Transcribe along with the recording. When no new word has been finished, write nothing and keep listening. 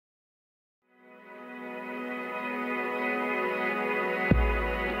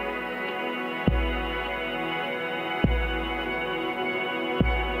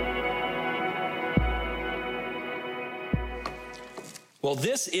Well,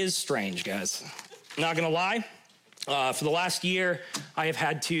 this is strange, guys. Not gonna lie. For the last year, I have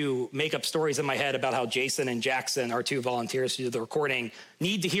had to make up stories in my head about how Jason and Jackson, our two volunteers who do the recording,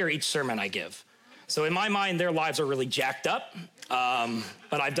 need to hear each sermon I give. So in my mind, their lives are really jacked up,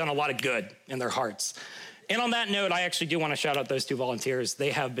 but I've done a lot of good in their hearts. And on that note, I actually do want to shout out those two volunteers.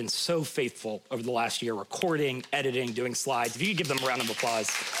 They have been so faithful over the last year, recording, editing, doing slides. If you could give them a round of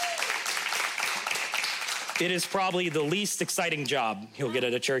applause. It is probably the least exciting job you'll get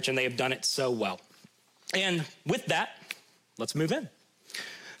at a church, and they have done it so well. And with that, let's move in.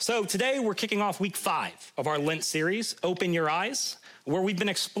 So today we're kicking off week 5 of our Lent series, Open Your Eyes, where we've been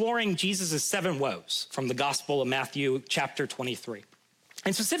exploring Jesus' 7 woes from the Gospel of Matthew, chapter 23.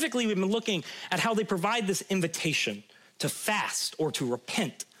 And specifically, we've been looking at how they provide this invitation to fast or to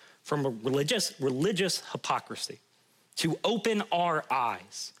repent from a religious hypocrisy, to open our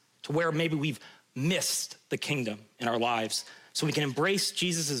eyes to where maybe we've missed the kingdom in our lives so we can embrace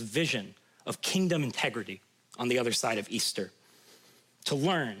Jesus' vision of kingdom integrity on the other side of Easter, to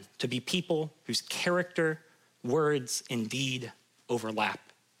learn to be people whose character, words, and deed overlap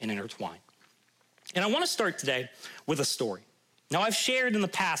and intertwine. And I want to start today with a story. Now, I've shared in the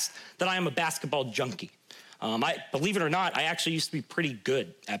past that I am a basketball junkie. Believe it or not, I actually used to be pretty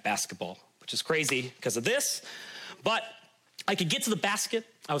good at basketball, which is crazy because of this, but I could get to the basket.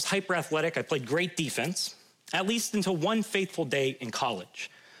 I was hyper athletic. I played great defense, at least until one fateful day in college.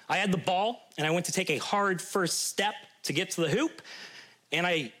 I had the ball, and I went to take a hard first step to get to the hoop, and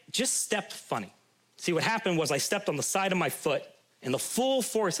I just stepped funny. See, what happened was I stepped on the side of my foot, and the full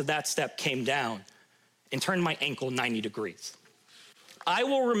force of that step came down and turned my ankle 90 degrees. I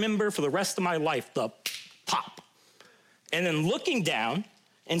will remember for the rest of my life the pop, and then looking down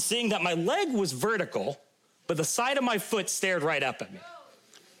and seeing that my leg was vertical, but the side of my foot stared right up at me.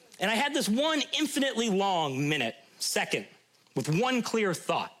 And I had this one infinitely long second, with one clear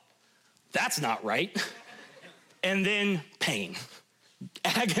thought. That's not right. And then pain,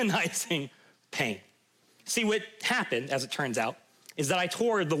 agonizing pain. See, what happened, as it turns out, is that I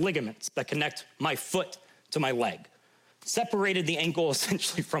tore the ligaments that connect my foot to my leg, separated the ankle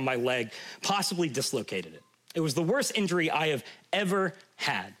essentially from my leg, possibly dislocated it. It was the worst injury I have ever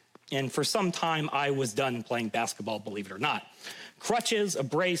had. And for some time, I was done playing basketball, believe it or not. Crutches, a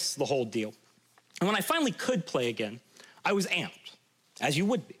brace, the whole deal. And when I finally could play again, I was amped, as you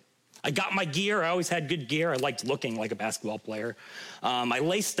would be. I got my gear. I always had good gear. I liked looking like a basketball player. I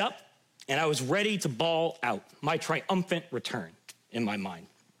laced up, and I was ready to ball out, my triumphant return in my mind.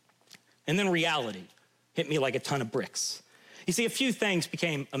 And then reality hit me like a ton of bricks. You see, a few things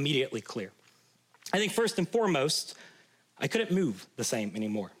became immediately clear. I think first and foremost, I couldn't move the same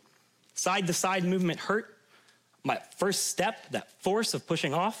anymore. Side-to-side movement hurt. My first step, that force of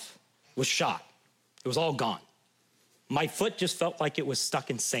pushing off, was shot. It was all gone. My foot just felt like it was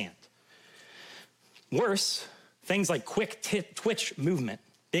stuck in sand. Worse, things like quick twitch movement,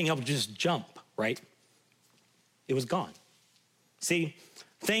 being able to just jump, right? It was gone. See,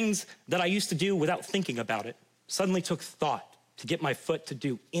 things that I used to do without thinking about it suddenly took thought to get my foot to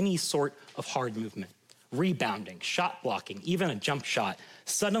do any sort of hard movement. Rebounding, shot blocking, even a jump shot.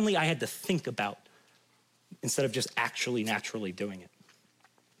 Suddenly I had to think about instead of just actually naturally doing it.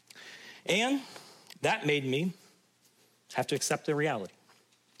 And that made me have to accept the reality.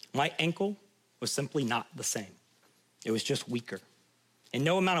 My ankle was simply not the same. It was just weaker. And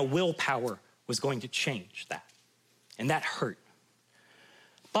no amount of willpower was going to change that. And that hurt.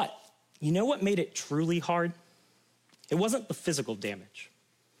 But you know what made it truly hard? It wasn't the physical damage.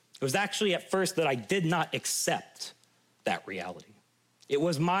 It was actually at first that I did not accept that reality. It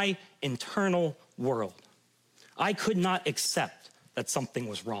was my internal world. I could not accept that something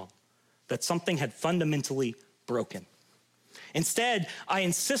was wrong, that something had fundamentally broken. Instead, I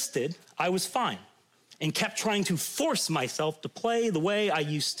insisted I was fine and kept trying to force myself to play the way I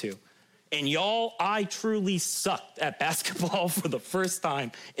used to. And y'all, I truly sucked at basketball for the first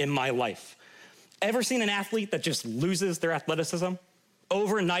time in my life. Ever seen an athlete that just loses their athleticism?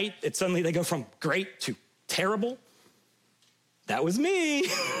 Overnight, suddenly they go from great to terrible? That was me. You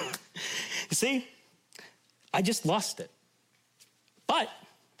see, I just lost it. But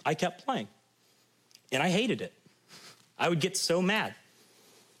I kept playing, and I hated it. I would get so mad,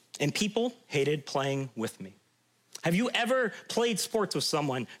 and people hated playing with me. Have you ever played sports with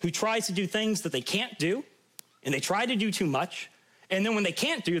someone who tries to do things that they can't do, and they try to do too much, and then when they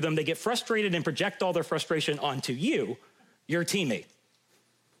can't do them, they get frustrated and project all their frustration onto you, your teammate?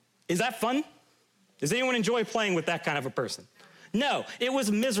 Is that fun? Does anyone enjoy playing with that kind of a person? No, it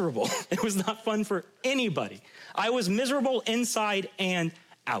was miserable. It was not fun for anybody. I was miserable inside and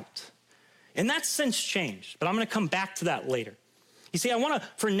out. And that's since changed, but I'm gonna come back to that later. You see, I want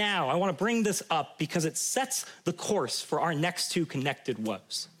to bring this up because it sets the course for our next two connected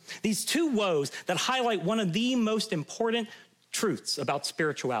woes. These two woes that highlight one of the most important truths about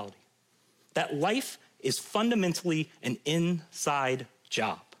spirituality, that life is fundamentally an inside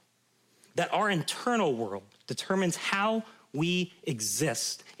job, that our internal world determines how we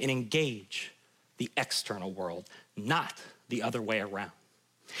exist and engage the external world, not the other way around.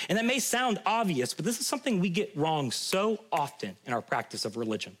 And that may sound obvious, but this is something we get wrong so often in our practice of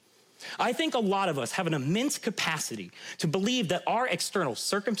religion. I think a lot of us have an immense capacity to believe that our external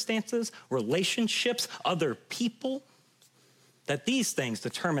circumstances, relationships, other people, that these things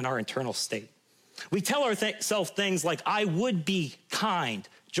determine our internal state. We tell ourselves things like, I would be kind,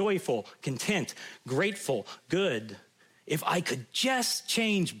 joyful, content, grateful, good, if I could just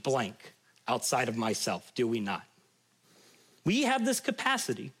change blank outside of myself, do we not? We have this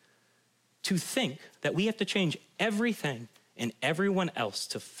capacity to think that we have to change everything and everyone else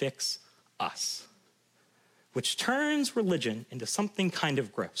to fix us, which turns religion into something kind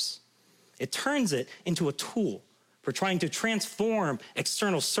of gross. It turns it into a tool for trying to transform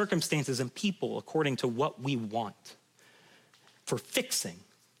external circumstances and people according to what we want, for fixing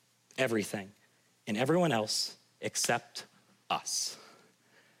everything and everyone else except us.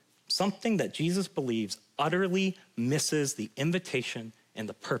 Something that Jesus believes utterly misses the invitation and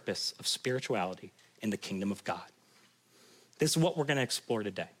the purpose of spirituality in the kingdom of God. This is what we're going to explore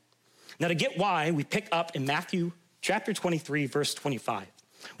today. Now, to get why, we pick up in Matthew chapter 23, verse 25.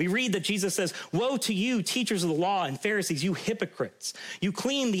 We read that Jesus says, "Woe to you, teachers of the law and Pharisees, you hypocrites! You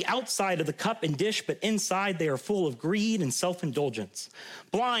clean the outside of the cup and dish, but inside they are full of greed and self-indulgence.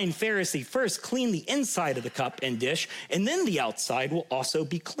 Blind Pharisee, first clean the inside of the cup and dish, and then the outside will also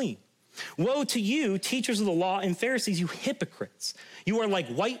be clean. Woe to you, teachers of the law and Pharisees, you hypocrites! You are like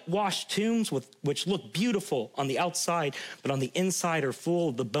whitewashed tombs which look beautiful on the outside, but on the inside are full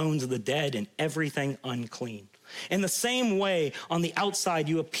of the bones of the dead and everything unclean. In the same way, on the outside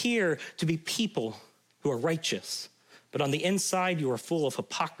you appear to be people who are righteous, but on the inside you are full of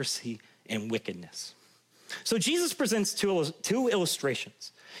hypocrisy and wickedness." So Jesus presents two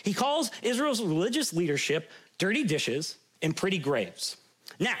illustrations. He calls Israel's religious leadership dirty dishes and pretty graves.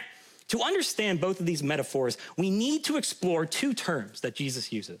 Now, to understand both of these metaphors, we need to explore two terms that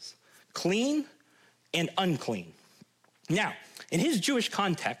Jesus uses: clean and unclean. Now, in his Jewish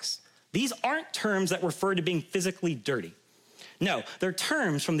context, these aren't terms that refer to being physically dirty. No, they're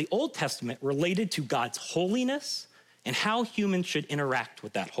terms from the Old Testament related to God's holiness and how humans should interact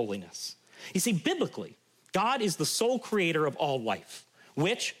with that holiness. You see, biblically, God is the sole creator of all life,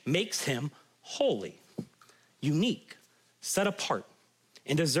 which makes him holy, unique, set apart,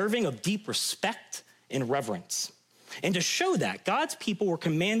 and deserving of deep respect and reverence. And to show that, God's people were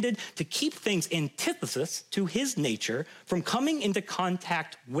commanded to keep things antithesis to his nature from coming into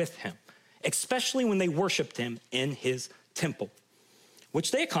contact with him, especially when they worshiped him in his temple,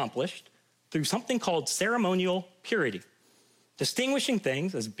 which they accomplished through something called ceremonial purity, distinguishing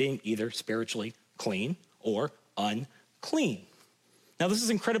things as being either spiritually clean or unclean. Now, this is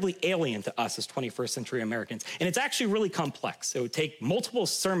incredibly alien to us as 21st century Americans, and it's actually really complex. It would take multiple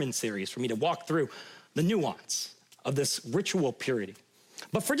sermon series for me to walk through the nuance of this ritual purity.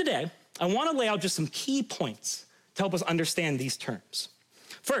 But for today, I want to lay out just some key points to help us understand these terms.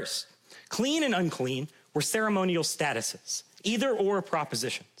 First, clean and unclean were ceremonial statuses, either or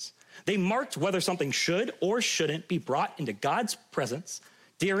propositions. They marked whether something should or shouldn't be brought into God's presence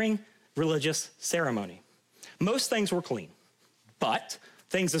during religious ceremony. Most things were clean, but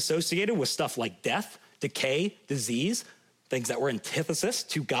things associated with stuff like death, decay, disease, things that were antithesis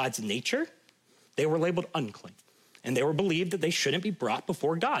to God's nature, they were labeled unclean. And they were believed that they shouldn't be brought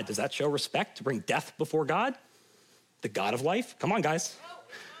before God. Does that show respect to bring death before God? The God of life? Come on, guys.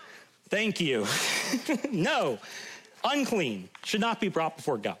 Thank you. No, unclean should not be brought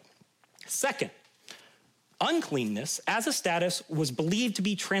before God. Second, uncleanness as a status was believed to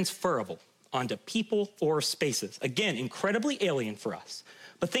be transferable onto people or spaces. Again, incredibly alien for us.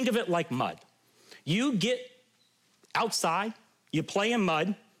 But think of it like mud. You get outside, you play in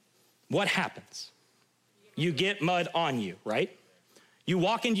mud, what happens? You get mud on you, right? You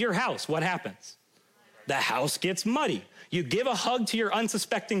walk into your house, what happens? The house gets muddy. You give a hug to your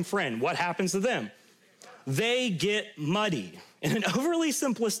unsuspecting friend, what happens to them? They get muddy. In an overly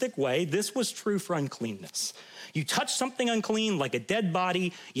simplistic way, this was true for uncleanness. You touch something unclean like a dead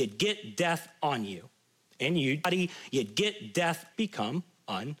body, you'd get death on you. And you'd get death become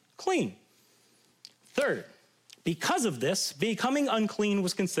unclean. Third, because of this, becoming unclean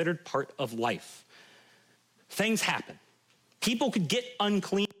was considered part of life. Things happen. People could get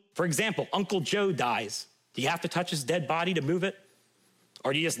unclean. For example, Uncle Joe dies. Do you have to touch his dead body to move it?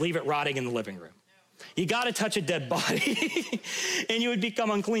 Or do you just leave it rotting in the living room? You got to touch a dead body and you would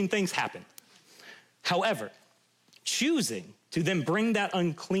become unclean. Things happen. However, choosing to then bring that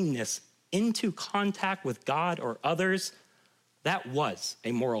uncleanness into contact with God or others, that was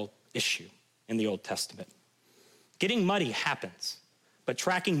a moral issue in the Old Testament. Getting muddy happens, but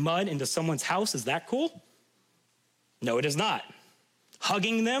tracking mud into someone's house, is that cool? No, it is not.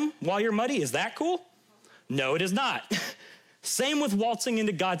 Hugging them while you're muddy, is that cool? No, it is not. Same with waltzing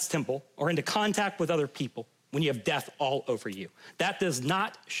into God's temple or into contact with other people when you have death all over you. That does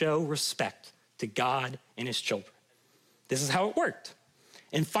not show respect to God and his children. This is how it worked.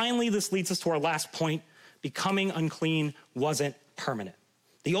 And finally, this leads us to our last point. Becoming unclean wasn't permanent.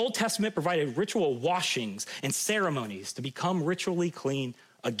 The Old Testament provided ritual washings and ceremonies to become ritually clean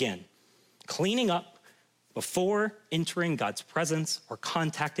again, cleaning up before entering God's presence or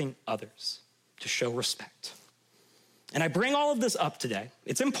contacting others to show respect. And I bring all of this up today.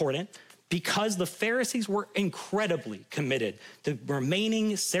 It's important because the Pharisees were incredibly committed to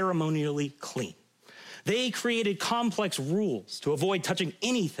remaining ceremonially clean. They created complex rules to avoid touching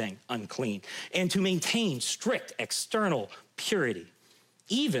anything unclean and to maintain strict external purity,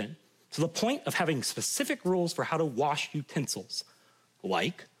 even to the point of having specific rules for how to wash utensils,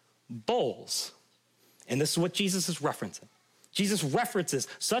 like bowls. And this is what Jesus is referencing. Jesus references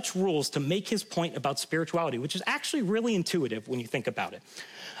such rules to make his point about spirituality, which is actually really intuitive when you think about it.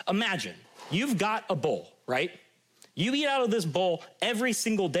 Imagine you've got a bowl, right? You eat out of this bowl every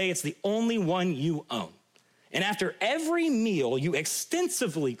single day. It's the only one you own. And after every meal, you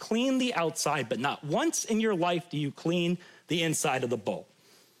extensively clean the outside, but not once in your life do you clean the inside of the bowl.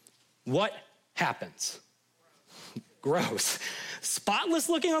 What happens? Gross. Spotless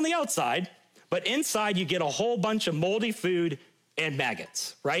looking on the outside, but inside you get a whole bunch of moldy food and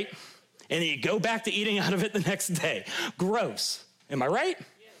maggots, right? And then you go back to eating out of it the next day. Gross. Am I right? Yes.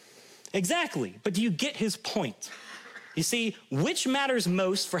 Exactly. But do you get his point? You see, which matters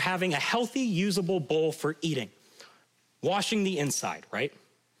most for having a healthy, usable bowl for eating? Washing the inside, right?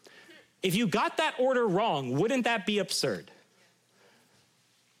 If you got that order wrong, wouldn't that be absurd?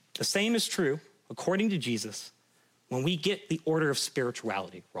 The same is true, according to Jesus, when we get the order of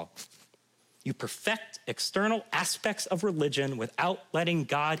spirituality wrong. You perfect external aspects of religion without letting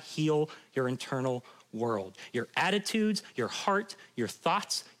God heal your internal world, your attitudes, your heart, your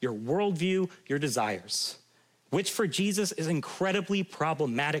thoughts, your worldview, your desires, which for Jesus is incredibly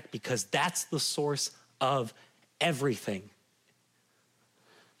problematic because that's the source of everything.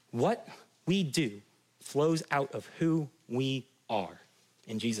 What we do flows out of who we are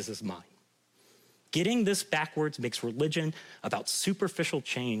in Jesus' mind. Getting this backwards makes religion about superficial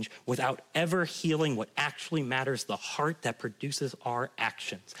change without ever healing what actually matters, the heart that produces our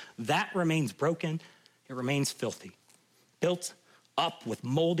actions. That remains broken, it remains filthy, built up with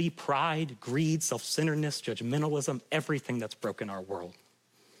moldy pride, greed, self-centeredness, judgmentalism, everything that's broken our world.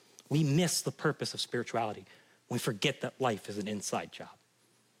 We miss the purpose of spirituality. We forget that life is an inside job.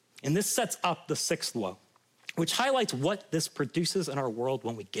 And this sets up the sixth woe, which highlights what this produces in our world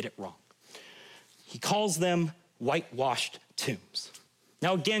when we get it wrong. He calls them whitewashed tombs.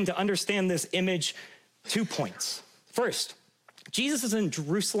 Now, again, to understand this image, 2 points. First, Jesus is in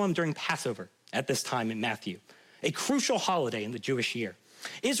Jerusalem during Passover at this time in Matthew, a crucial holiday in the Jewish year.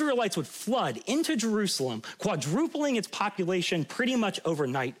 Israelites would flood into Jerusalem, quadrupling its population pretty much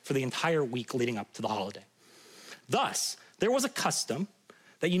overnight for the entire week leading up to the holiday. Thus, there was a custom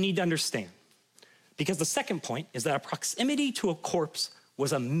that you need to understand, because the second point is that a proximity to a corpse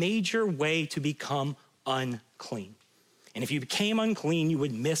was a major way to become unclean. And if you became unclean, you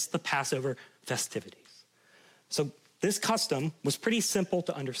would miss the Passover festivities. So this custom was pretty simple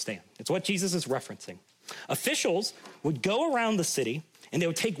to understand. It's what Jesus is referencing. Officials would go around the city and they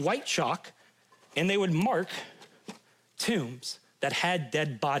would take white chalk and they would mark tombs that had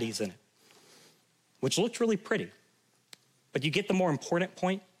dead bodies in it, which looked really pretty. But you get the more important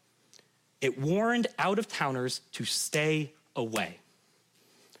point? It warned out-of-towners to stay away.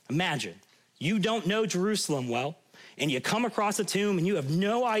 Imagine, you don't know Jerusalem well, and you come across a tomb and you have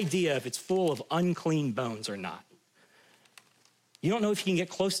no idea if it's full of unclean bones or not. You don't know if you can get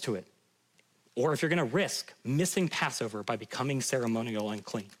close to it, or if you're gonna risk missing Passover by becoming ceremonial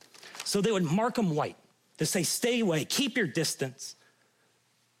unclean. So they would mark them white to say, stay away, keep your distance,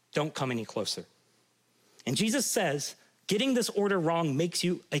 don't come any closer. And Jesus says, getting this order wrong makes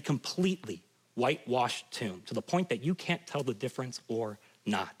you a completely whitewashed tomb to the point that you can't tell the difference or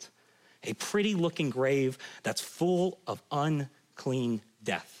not. A pretty looking grave that's full of unclean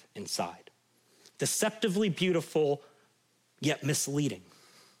death inside. Deceptively beautiful, yet misleading.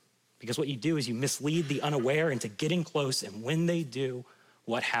 Because what you do is you mislead the unaware into getting close, and when they do,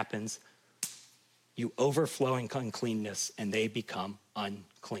 what happens? You overflow in uncleanness, and they become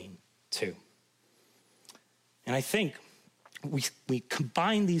unclean too. And I think we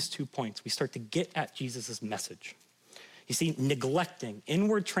combine these 2 points. We start to get at Jesus' message. You see, neglecting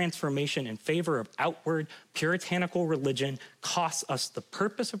inward transformation in favor of outward puritanical religion costs us the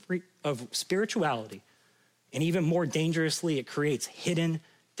purpose of spirituality. And even more dangerously, it creates hidden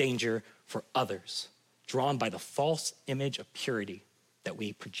danger for others, drawn by the false image of purity that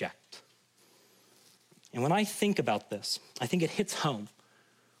we project. And when I think about this, I think it hits home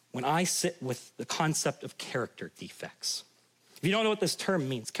when I sit with the concept of character defects. If you don't know what this term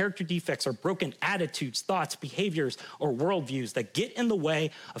means, character defects are broken attitudes, thoughts, behaviors, or worldviews that get in the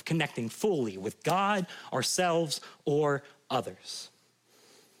way of connecting fully with God, ourselves, or others.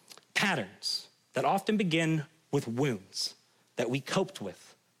 Patterns that often begin with wounds that we coped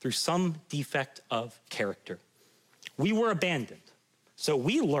with through some defect of character. We were abandoned, so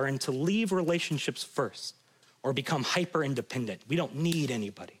we learned to leave relationships first or become hyper-independent. We don't need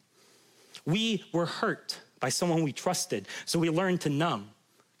anybody. We were hurt by someone we trusted, so we learned to numb,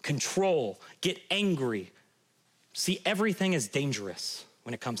 control, get angry, see everything as dangerous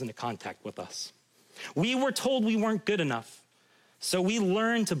when it comes into contact with us. We were told we weren't good enough, so we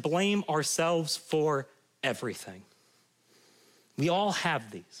learned to blame ourselves for everything. We all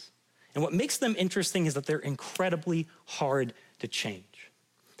have these. And what makes them interesting is that they're incredibly hard to change.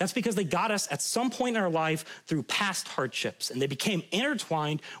 That's because they got us at some point in our life through past hardships, and they became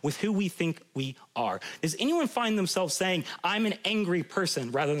intertwined with who we think we are. Does anyone find themselves saying, I'm an angry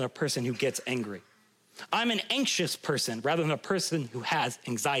person rather than a person who gets angry? I'm an anxious person rather than a person who has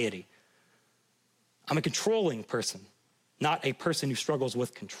anxiety. I'm a controlling person, not a person who struggles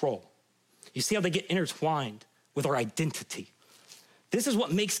with control. You see how they get intertwined with our identity. This is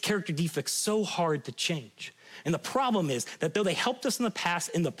what makes character defects so hard to change. And the problem is that though they helped us in the past,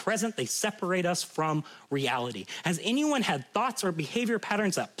 in the present, they separate us from reality. Has anyone had thoughts or behavior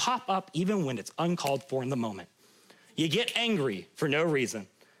patterns that pop up even when it's uncalled for in the moment? You get angry for no reason.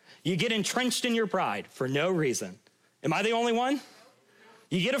 You get entrenched in your pride for no reason. Am I the only one?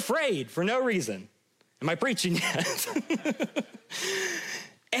 You get afraid for no reason. Am I preaching yet?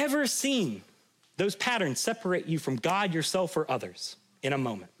 Ever seen those patterns separate you from God, yourself, or others in a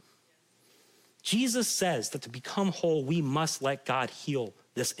moment? Jesus says that to become whole, we must let God heal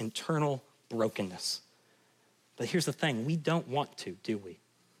this internal brokenness. But here's the thing, we don't want to, do we?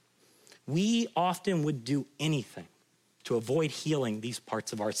 We often would do anything to avoid healing these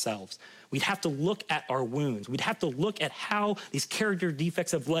parts of ourselves. We'd have to look at our wounds. We'd have to look at how these character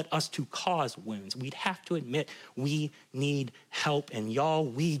defects have led us to cause wounds. We'd have to admit we need help, and y'all,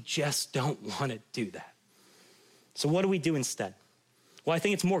 we just don't want to do that. So what do we do instead? Well, I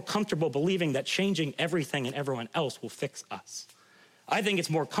think it's more comfortable believing that changing everything and everyone else will fix us. I think it's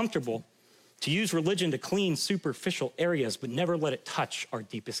more comfortable to use religion to clean superficial areas, but never let it touch our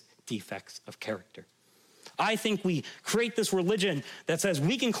deepest defects of character. I think we create this religion that says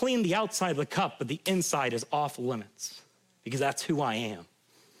we can clean the outside of the cup, but the inside is off limits because that's who I am.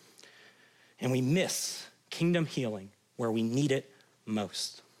 And we miss kingdom healing where we need it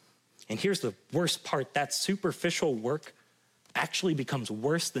most. And here's the worst part, that superficial work actually becomes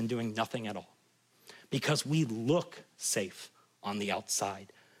worse than doing nothing at all because we look safe on the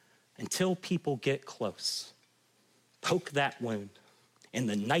outside until people get close, poke that wound, and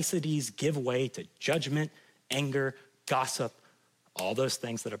the niceties give way to judgment, anger, gossip, all those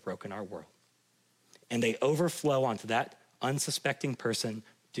things that have broken our world. And they overflow onto that unsuspecting person,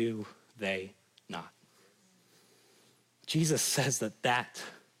 do they not? Jesus says that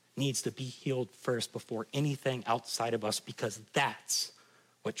needs to be healed first before anything outside of us because that's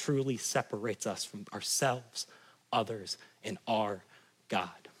what truly separates us from ourselves, others, and our God.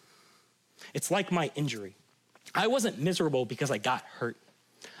 It's like my injury. I wasn't miserable because I got hurt.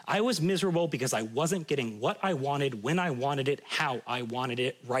 I was miserable because I wasn't getting what I wanted, when I wanted it, how I wanted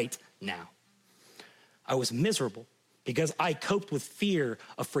it right now. I was miserable because I coped with fear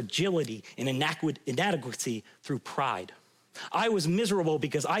of fragility and inadequacy through pride. I was miserable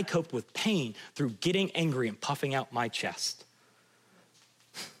because I coped with pain through getting angry and puffing out my chest.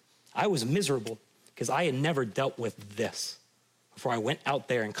 I was miserable because I had never dealt with this before I went out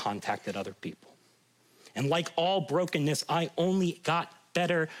there and contacted other people. And like all brokenness, I only got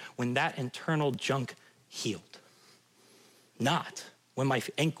better when that internal junk healed. Not when my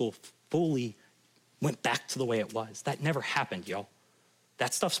ankle fully went back to the way it was. That never happened, y'all.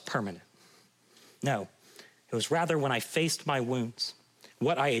 That stuff's permanent. No. It was rather when I faced my wounds,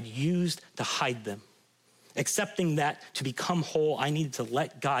 what I had used to hide them, Accepting that to become whole, I needed to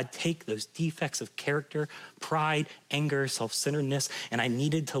let God take those defects of character, pride, anger, self-centeredness, and I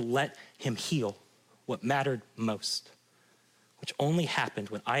needed to let him heal what mattered most, which only happened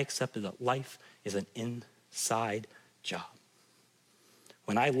when I accepted that life is an inside job.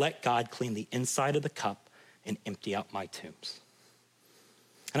 When I let God clean the inside of the cup and empty out my tombs.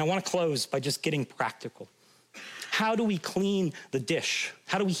 And I want to close by just getting practical. How do we clean the dish?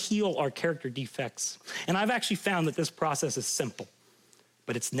 How do we heal our character defects? And I've actually found that this process is simple,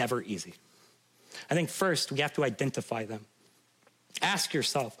 but it's never easy. I think first we have to identify them. Ask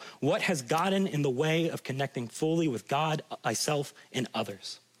yourself, what has gotten in the way of connecting fully with God, myself, and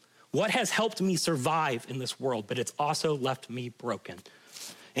others? What has helped me survive in this world, but it's also left me broken?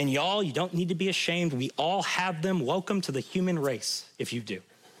 And y'all, you don't need to be ashamed. We all have them. Welcome to the human race if you do. You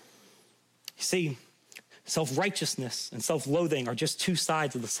see, self-righteousness and self-loathing are just two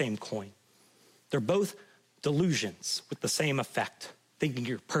sides of the same coin. They're both delusions with the same effect, thinking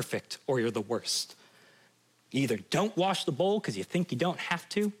you're perfect or you're the worst. You either don't wash the bowl because you think you don't have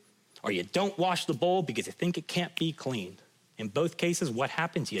to, or you don't wash the bowl because you think it can't be cleaned. In both cases, what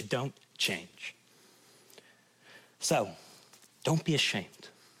happens? You don't change. So, don't be ashamed.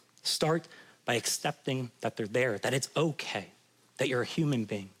 Start by accepting that they're there, that it's okay, that you're a human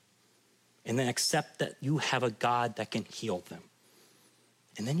being. And then accept that you have a God that can heal them.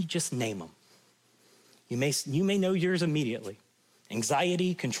 And then you just name them. You may know yours immediately.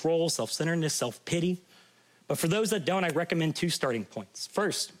 Anxiety, control, self-centeredness, self-pity. But for those that don't, I recommend 2 starting points.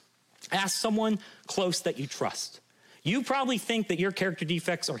 First, ask someone close that you trust. You probably think that your character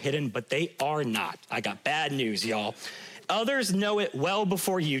defects are hidden, but they are not. I got bad news, y'all. Others know it well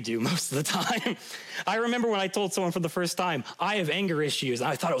before you do most of the time. I remember when I told someone for the first time, I have anger issues. And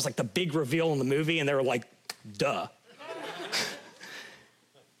I thought it was like the big reveal in the movie, and they were like, duh.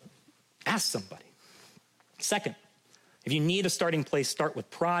 Ask somebody. Second, if you need a starting place, start with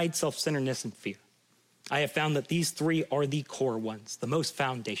pride, self-centeredness, and fear. I have found that these 3 are the core ones, the most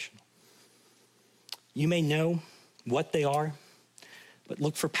foundational. You may know what they are, but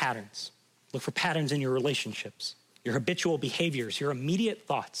look for patterns. Look for patterns in your relationships, your habitual behaviors, your immediate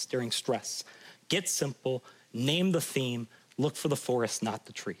thoughts during stress. Get simple, name the theme, look for the forest, not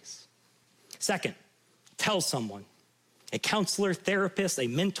the trees. Second, tell someone, a counselor, therapist, a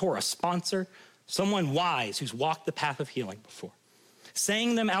mentor, a sponsor, someone wise who's walked the path of healing before.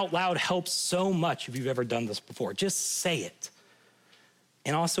 Saying them out loud helps so much if you've ever done this before. Just say it.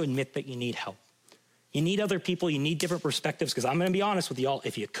 And also admit that you need help. You need other people, you need different perspectives, because I'm gonna be honest with y'all,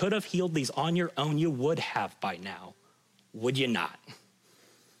 if you could have healed these on your own, you would have by now. Would you not?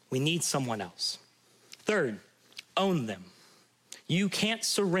 We need someone else. Third, own them. You can't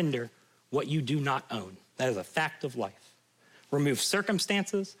surrender what you do not own. That is a fact of life. Remove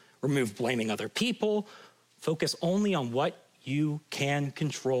circumstances, remove blaming other people, focus only on what you can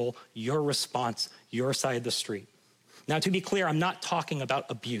control, your response, your side of the street. Now, to be clear, I'm not talking about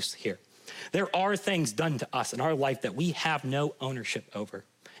abuse here. There are things done to us in our life that we have no ownership over.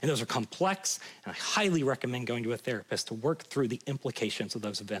 And those are complex, and I highly recommend going to a therapist to work through the implications of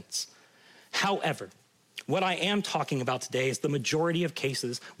those events. However, what I am talking about today is the majority of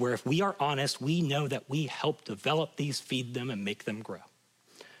cases where, if we are honest, we know that we help develop these, feed them, and make them grow.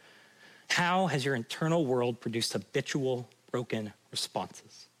 How has your internal world produced habitual, broken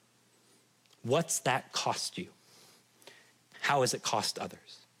responses? What's that cost you? How has it cost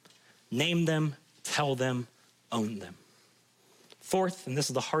others? Name them, tell them, own them. Fourth, and this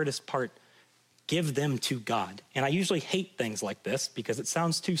is the hardest part, give them to God. And I usually hate things like this because it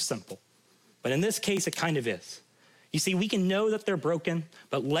sounds too simple. But in this case, it kind of is. You see, we can know that they're broken,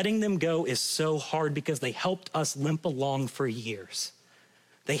 but letting them go is so hard because they helped us limp along for years.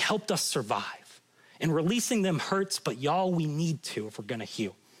 They helped us survive. And releasing them hurts, but y'all, we need to if we're gonna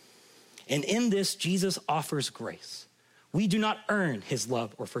heal. And in this, Jesus offers grace. We do not earn his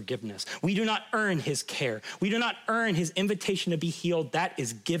love or forgiveness. We do not earn his care. We do not earn his invitation to be healed. That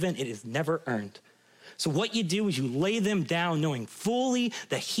is given, it is never earned. So what you do is you lay them down knowing fully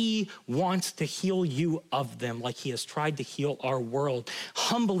that he wants to heal you of them like he has tried to heal our world.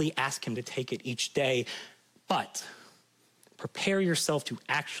 Humbly ask him to take it each day, but prepare yourself to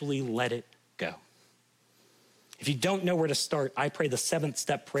actually let it go. If you don't know where to start, I pray the 7th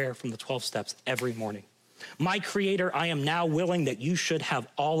step prayer from the 12 steps every morning. My Creator, I am now willing that you should have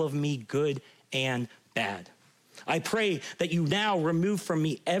all of me, good and bad. I pray that you now remove from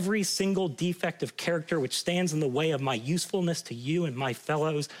me every single defect of character which stands in the way of my usefulness to you and my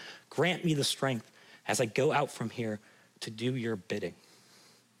fellows. Grant me the strength as I go out from here to do your bidding.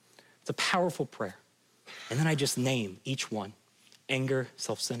 It's a powerful prayer. And then I just name each one: anger,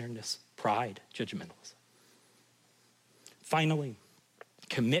 self-centeredness, pride, judgmentalism. Finally,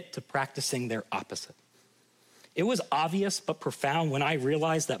 commit to practicing their opposite. It was obvious but profound when I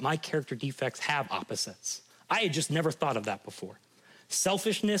realized that my character defects have opposites. I had just never thought of that before.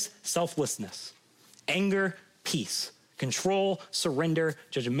 Selfishness, selflessness. Anger, peace. Control, surrender,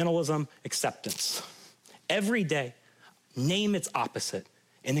 judgmentalism, acceptance. Every day, name its opposite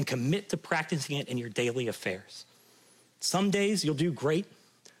and then commit to practicing it in your daily affairs. Some days you'll do great.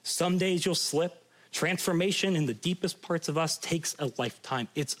 Some days you'll slip. Transformation in the deepest parts of us takes a lifetime.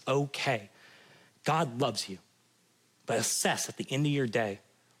 It's okay. God loves you. But assess at the end of your day,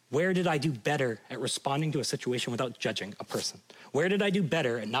 where did I do better at responding to a situation without judging a person? Where did I do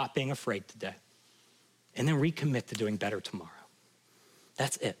better at not being afraid today? And then recommit to doing better tomorrow.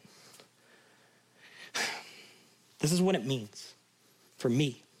 That's it. This is what it means for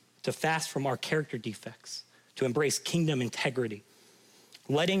me to fast from our character defects, to embrace kingdom integrity,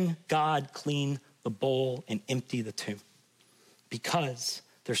 letting God clean the bowl and empty the tomb, because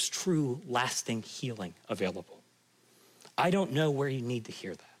there's true lasting healing available. I don't know where you need to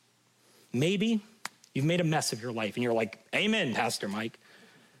hear that. Maybe you've made a mess of your life and you're like, amen, Pastor Mike.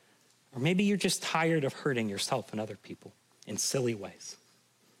 Or maybe you're just tired of hurting yourself and other people in silly ways.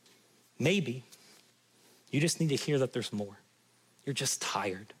 Maybe you just need to hear that there's more. You're just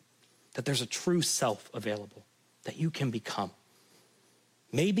tired, that there's a true self available that you can become.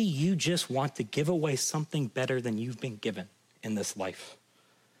 Maybe you just want to give away something better than you've been given in this life.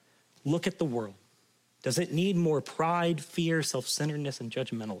 Look at the world. Does it need more pride, fear, self-centeredness, and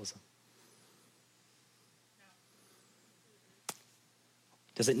judgmentalism?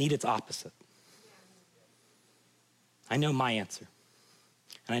 Does it need its opposite? I know my answer.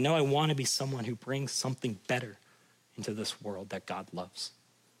 And I know I want to be someone who brings something better into this world that God loves.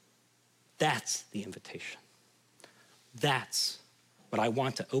 That's the invitation. That's what I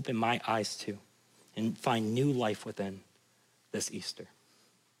want to open my eyes to and find new life within this Easter.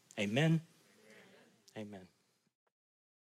 Amen. Amen.